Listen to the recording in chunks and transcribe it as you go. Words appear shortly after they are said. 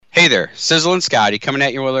Hey there, Sizzlin Scotty coming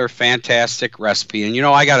at you with a fantastic recipe. And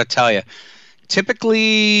I got to tell you,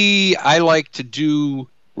 typically I like to do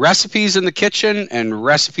recipes in the kitchen and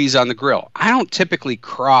recipes on the grill. I don't typically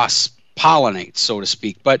cross pollinate, so to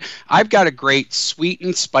speak, but I've got a great sweet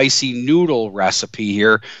and spicy noodle recipe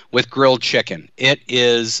here with grilled chicken. It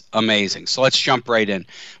is amazing. So let's jump right in.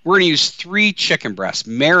 We're going to use 3 chicken breasts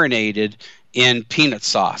marinated in peanut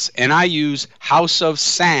sauce, and I use House of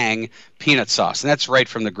Sang peanut sauce, and that's right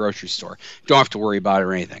from the grocery store. Don't have to worry about it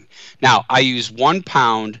or anything. Now, I use 1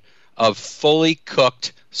 pound of fully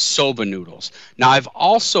cooked soba noodles. Now, I've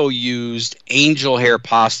also used angel hair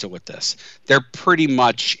pasta with this. They're pretty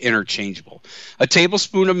much interchangeable. A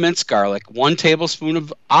tablespoon of minced garlic, 1 tablespoon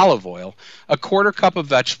of olive oil, a 1/4 cup of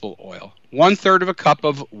vegetable oil, 1/3 of a cup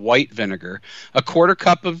of white vinegar, a 1/4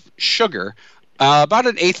 cup of sugar, about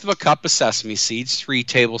 1/8 of a cup of sesame seeds, 3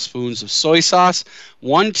 tablespoons of soy sauce,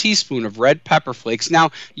 1 teaspoon of red pepper flakes. Now,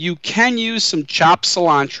 you can use some chopped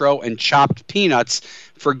cilantro and chopped peanuts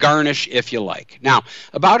for garnish if you like. Now,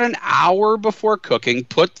 about an hour before cooking,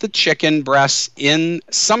 put the chicken breasts in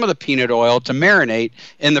some of the peanut oil to marinate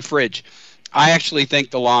in the fridge. I actually think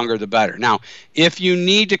the longer the better. Now, if you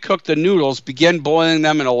need to cook the noodles, begin boiling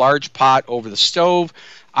them in a large pot over the stove.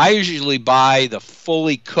 I usually buy the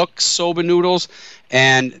fully cooked soba noodles,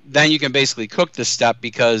 and then you can basically cook this step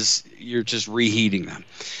because you're just reheating them.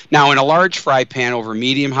 Now, in a large fry pan over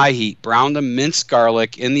medium-high heat, brown the minced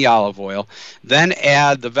garlic in the olive oil, then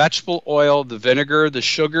add the vegetable oil, the vinegar, the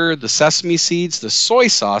sugar, the sesame seeds, the soy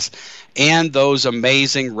sauce, and those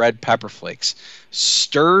amazing red pepper flakes.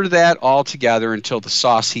 Stir that all together until the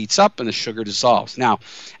sauce heats up and the sugar dissolves. Now,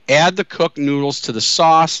 add the cooked noodles to the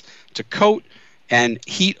sauce to coat and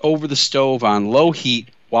heat over the stove on low heat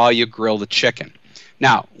while you grill the chicken.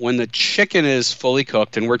 Now, when the chicken is fully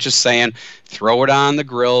cooked, and we're just saying throw it on the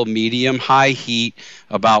grill, medium-high heat,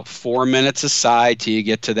 about 4 minutes aside till you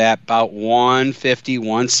get to that about 150,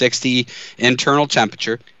 160 internal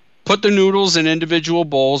temperature. Put the noodles in individual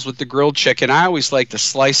bowls with the grilled chicken. I always like to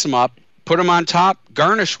slice them up, put them on top,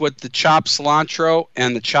 garnish with the chopped cilantro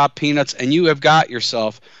and the chopped peanuts, and you have got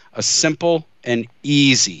yourself a simple and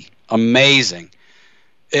easy, amazing.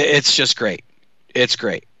 It's just great. It's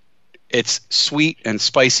great. It's sweet and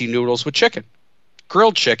spicy noodles with chicken.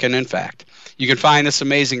 Grilled chicken, in fact. You can find this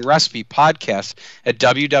amazing recipe podcast at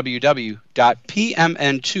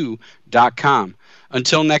www.pmn2.com.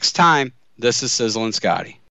 Until next time, this is Sizzlin Scotty.